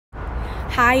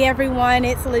Hi everyone,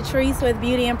 it's Latrice with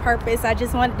Beauty and Purpose. I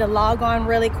just wanted to log on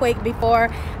really quick before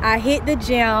I hit the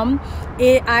gym.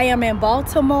 I am in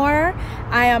Baltimore.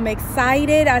 I am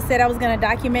excited. I said I was going to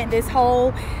document this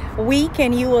whole week,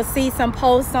 and you will see some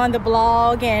posts on the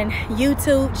blog and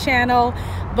YouTube channel.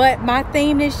 But my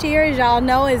theme this year, as y'all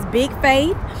know, is Big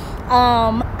Faith.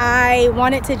 I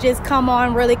wanted to just come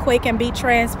on really quick and be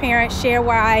transparent, share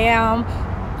where I am.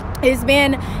 It's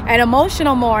been an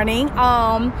emotional morning.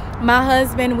 My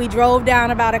husband, we drove down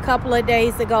about a couple of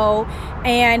days ago,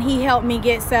 and he helped me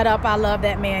get set up. I love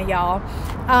that man, y'all.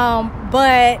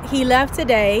 But he left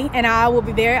today, and I will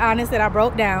be very honest that I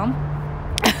broke down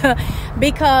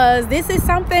because this is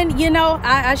something, you know,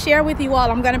 I share with you all.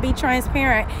 I'm going to be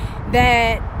transparent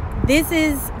that this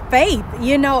is faith,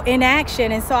 you know, in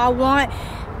action. And so I want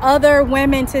other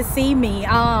women to see me.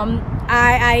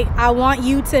 I want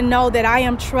you to know that I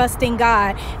am trusting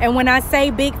God. And when I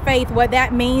say big faith, what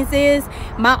that means is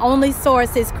my only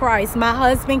source is Christ. My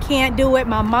husband can't do it.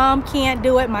 My mom can't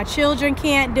do it. My children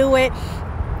can't do it.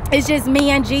 It's just me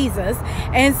and Jesus.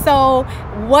 And so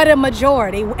what a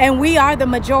majority. And we are the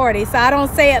majority. So I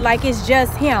don't say it like it's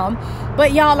just him.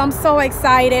 But y'all, I'm so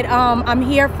excited. I'm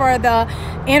here for the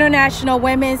International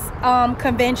Women's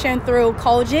Convention through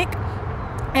Kojic.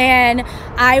 And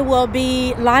I will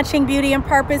be launching Beauty and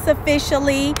Purpose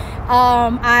officially.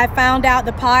 I found out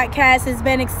the podcast has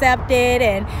been accepted,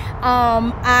 and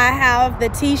I have the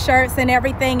t-shirts and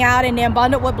everything out, and then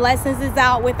Bundled with Blessings is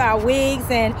out with our wigs.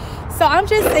 And so I'm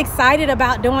just excited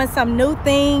about doing some new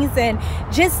things and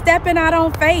just stepping out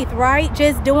on faith, right?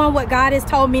 Just doing what God has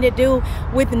told me to do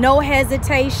with no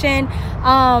hesitation.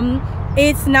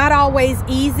 It's not always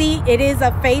easy. It is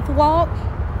a faith walk.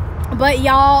 But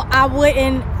y'all,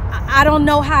 I don't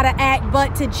know how to act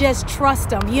but to just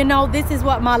trust him. You know, this is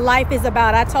what my life is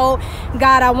about. I told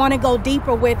God I want to go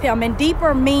deeper with him, and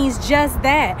deeper means just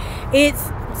that. It's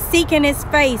seeking his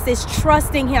face, it's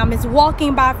trusting him, it's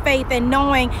walking by faith and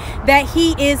knowing that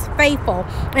he is faithful.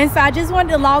 And so I just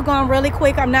wanted to log on really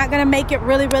quick. I'm not going to make it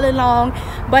really long,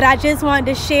 but I just wanted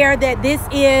to share that this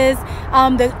is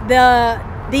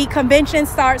the convention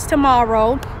starts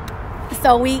tomorrow.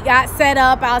 So we got set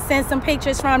up. I'll send some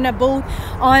pictures from the booth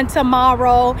on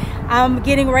tomorrow. I'm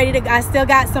getting ready to, I still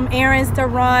got some errands to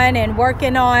run and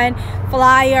working on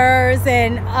flyers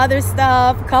and other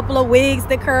stuff, a couple of wigs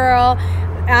to curl.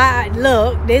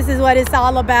 Look, this is what it's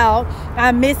all about.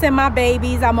 I'm missing my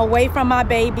babies. I'm away from my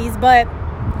babies, but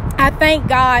I thank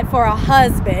God for a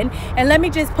husband. And let me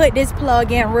just put this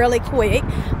plug in really quick.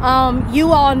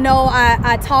 You all know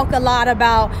I talk a lot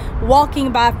about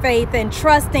walking by faith and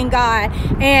trusting God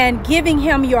and giving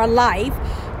him your life.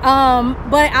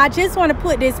 But I just want to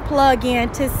put this plug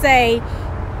in to say,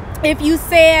 if you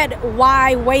said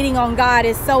why waiting on God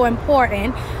is so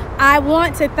important, I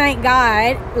want to thank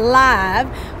God live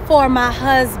for my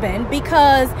husband,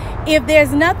 because if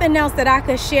there's nothing else that I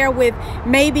could share with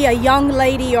maybe a young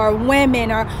lady or women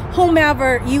or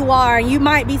whomever you are, you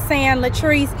might be saying,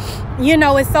 Latrice, you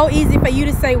know, it's so easy for you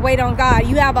to say, wait on God.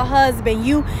 You have a husband.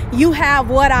 You have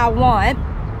what I want.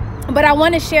 But I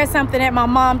want to share something that my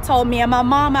mom told me. And my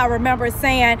mom, I remember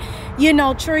saying, you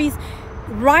know, Treese,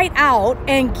 write out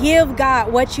and give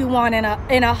God what you want in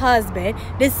a husband.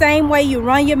 The same way you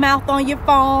run your mouth on your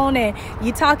phone and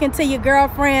you talking to your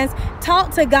girlfriends,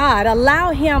 talk to God.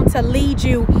 Allow him to lead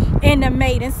you in the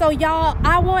mate. And so y'all,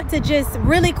 I want to just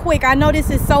really quick, I know this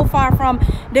is so far from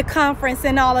the conference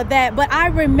and all of that, but I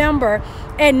remember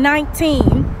at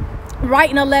 19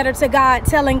 writing a letter to God,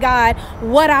 telling God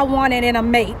what I wanted in a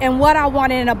mate and what I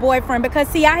wanted in a boyfriend. Because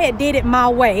see, I had did it my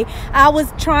way. I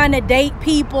was trying to date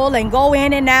people and go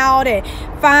in and out and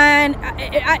find,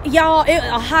 y'all, it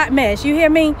a hot mess. You hear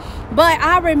me? But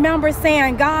I remember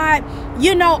saying, God,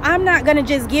 you know, I'm not going to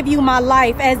just give you my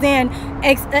life as in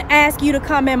ask you to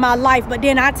come in my life, but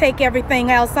then I take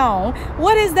everything else on.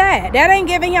 What is that? That ain't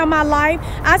giving him my life.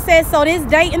 I said, so this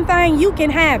dating thing, you can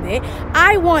have it.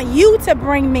 I want you to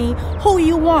bring me who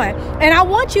you want. And I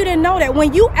want you to know that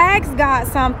when you ask God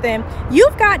something,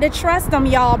 you've got to trust him,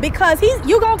 y'all, because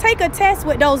you're going to take a test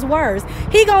with those words.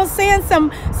 He going to send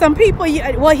some people,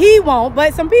 well, he won't,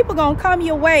 but some people going to come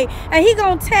your way, and he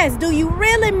going to test, do you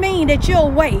really mean that you'll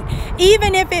wait?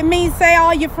 Even if it means, say,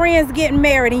 all your friends getting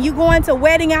married and you going to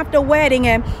wedding after wedding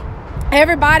and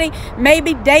everybody may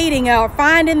be dating or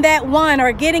finding that one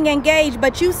or getting engaged,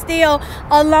 but you still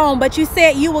alone, but you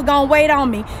said you were gonna wait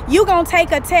on me. You gonna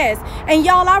take a test. And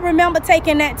y'all, I remember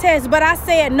taking that test, but I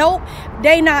said, nope,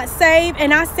 they not saved.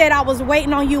 And I said I was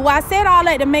waiting on you. I said all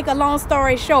that to make a long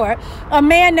story short. A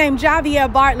man named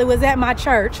Javier Bartley was at my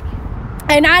church.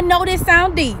 And I know this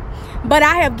sound deep, but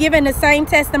I have given the same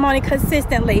testimony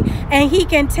consistently, and he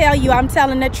can tell you I'm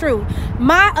telling the truth.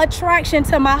 My attraction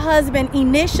to my husband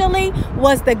initially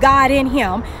was the God in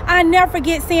him. I never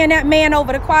forget seeing that man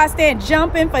over the choir stand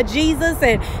jumping for Jesus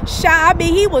and shout. I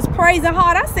mean, he was praising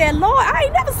hard. I said, Lord, I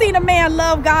ain't never seen a man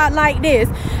love God like this.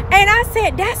 And I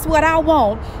said, that's what I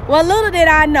want. Well, little did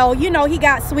I know, you know, he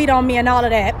got sweet on me and all of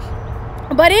that.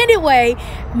 But anyway,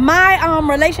 my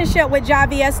relationship with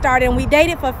Javier started, and we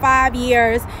dated for 5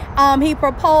 years. He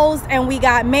proposed and we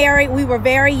got married. We were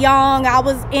very young. I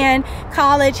was in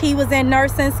college. He was in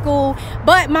nursing school.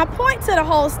 But my point to the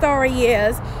whole story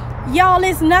is, y'all,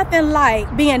 it's nothing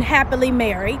like being happily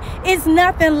married. It's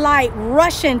nothing like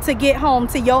rushing to get home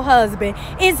to your husband.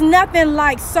 It's nothing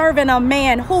like serving a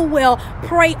man who will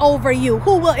pray over you,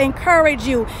 who will encourage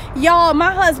you. Y'all,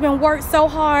 my husband worked so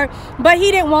hard, but he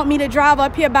didn't want me to drive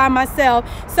up here by myself.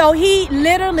 So he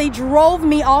literally drove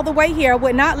me all the way here,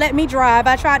 would not let me drive.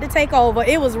 I tried to take over.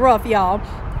 It was rough, y'all.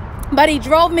 But he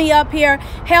drove me up here,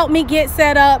 helped me get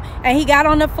set up, and he got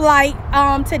on the flight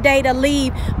today to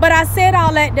leave. But I said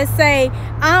all that to say,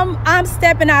 I'm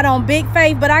stepping out on big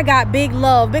faith, but I got big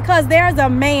love, because there's a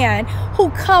man who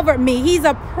covered me. He's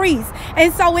a priest.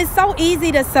 And so it's so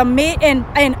easy to submit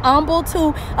and humble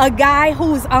to a guy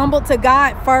who's humble to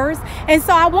God first. And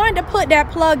so I wanted to put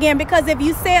that plug in, because if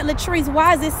you said, Latrice,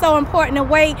 why is it so important to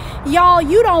wait? Y'all,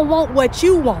 you don't want what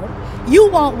you want.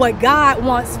 You want what God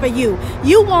wants for you.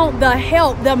 You want the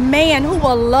help, the man who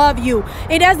will love you.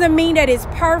 It doesn't mean that it's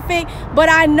perfect, but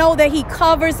I know that he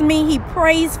covers me. He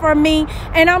prays for me.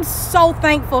 And I'm so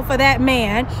thankful for that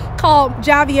man called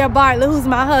Javier Bartlett, who's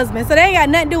my husband. So they ain't got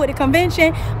nothing to do with the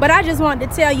convention, but I just wanted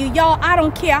to tell you, y'all, I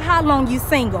don't care how long you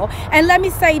single. And let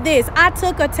me say this, I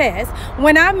took a test.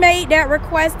 When I made that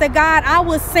request to God, I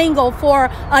was single for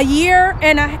a year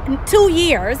and 2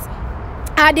 years.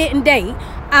 I didn't date.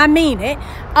 I mean it.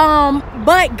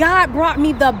 But God brought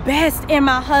me the best in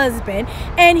my husband,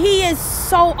 and he is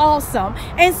so awesome.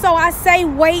 And so I say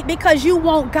wait, because you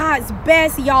want God's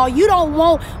best, y'all. You don't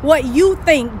want what you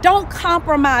think. Don't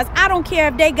compromise. I don't care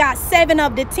if they got 7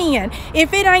 of the 10.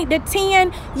 If it ain't the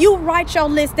 10, you write your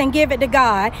list and give it to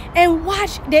God, and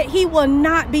watch that he will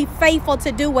not be faithful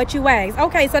to do what you ask.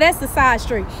 Okay, so that's the side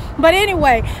street. But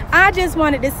anyway, I just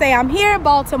wanted to say I'm here in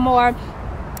Baltimore.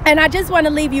 And I just want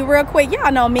to leave you real quick.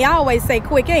 Y'all know me. I always say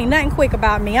quick. Ain't nothing quick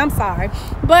about me. I'm sorry.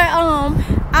 But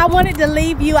I wanted to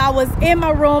leave you. I was in my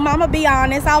room. I'm going to be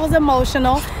honest. I was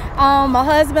emotional. My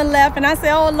husband left, and I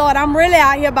said, oh, Lord, I'm really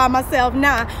out here by myself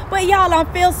now. But y'all, I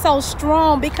feel so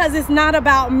strong, because it's not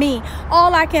about me.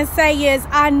 All I can say is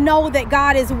I know that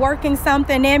God is working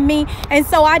something in me. And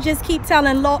so I just keep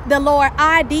telling the Lord,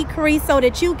 I decrease so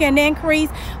that you can increase.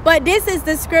 But this is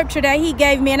the scripture that he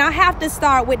gave me. And I have to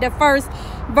start with the first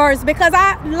verse, because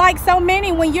I, like so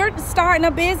many, when you're starting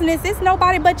a business, it's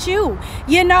nobody but you,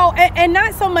 you know, and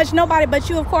not so much nobody but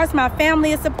you. Of course, my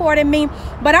family is supporting me,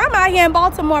 but I'm out here in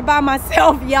Baltimore by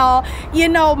myself, y'all. You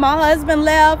know, my husband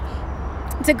left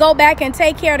to go back and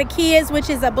take care of the kids, which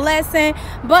is a blessing,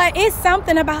 but it's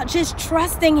something about just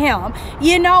trusting him,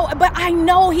 you know. But I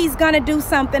know he's gonna do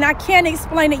something. I can't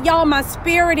explain it, y'all. My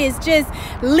spirit is just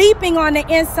leaping on the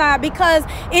inside, because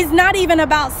it's not even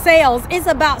about sales, it's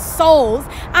about souls.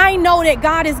 I know that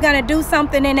God is gonna do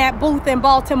something in that booth in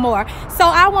Baltimore. So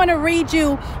I want to read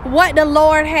you what the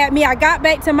Lord had me. I got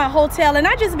back to my hotel, and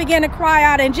I just began to cry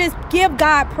out and just give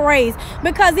God praise,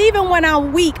 because even when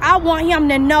I'm weak, I want him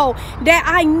to know that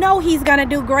I know he's going to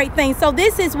do great things. So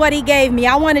this is what he gave me.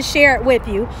 I want to share it with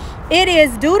you. It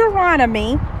is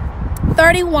Deuteronomy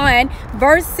 31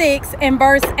 verse 6 and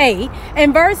verse 8.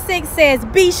 And verse 6 says,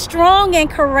 be strong and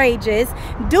courageous.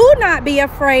 Do not be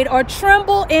afraid or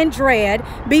tremble in dread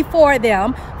before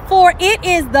them, for it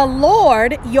is the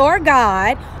Lord your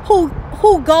God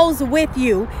who goes with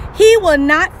you. He will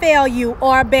not fail you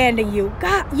or abandon you.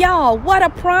 God, y'all, what a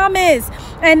promise.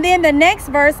 And then the next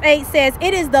verse 8 says,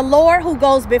 it is the Lord who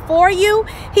goes before you.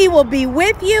 He will be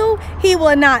with you. He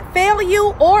will not fail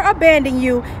you or abandon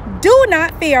you. Do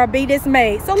not fear or be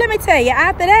dismayed. So let me tell you,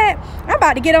 after that, I'm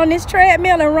about to get on this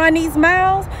treadmill and run these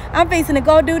miles. I'm fixing to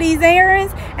go do these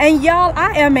errands. And y'all,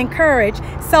 I am encouraged.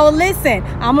 So listen,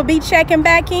 I'm going to be checking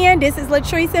back in. This is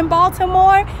Latrice in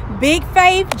Baltimore. Big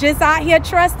faith, just out here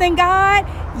trusting God.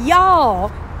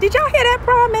 Y'all, did y'all hear that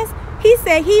promise? He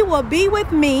said he will be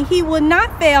with me. He will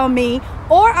not fail me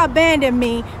or abandon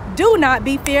me. Do not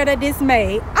be feared or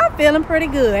dismayed. I'm feeling pretty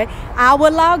good. I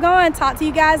will log on. Talk to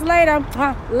you guys later.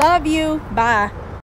 Love you. Bye.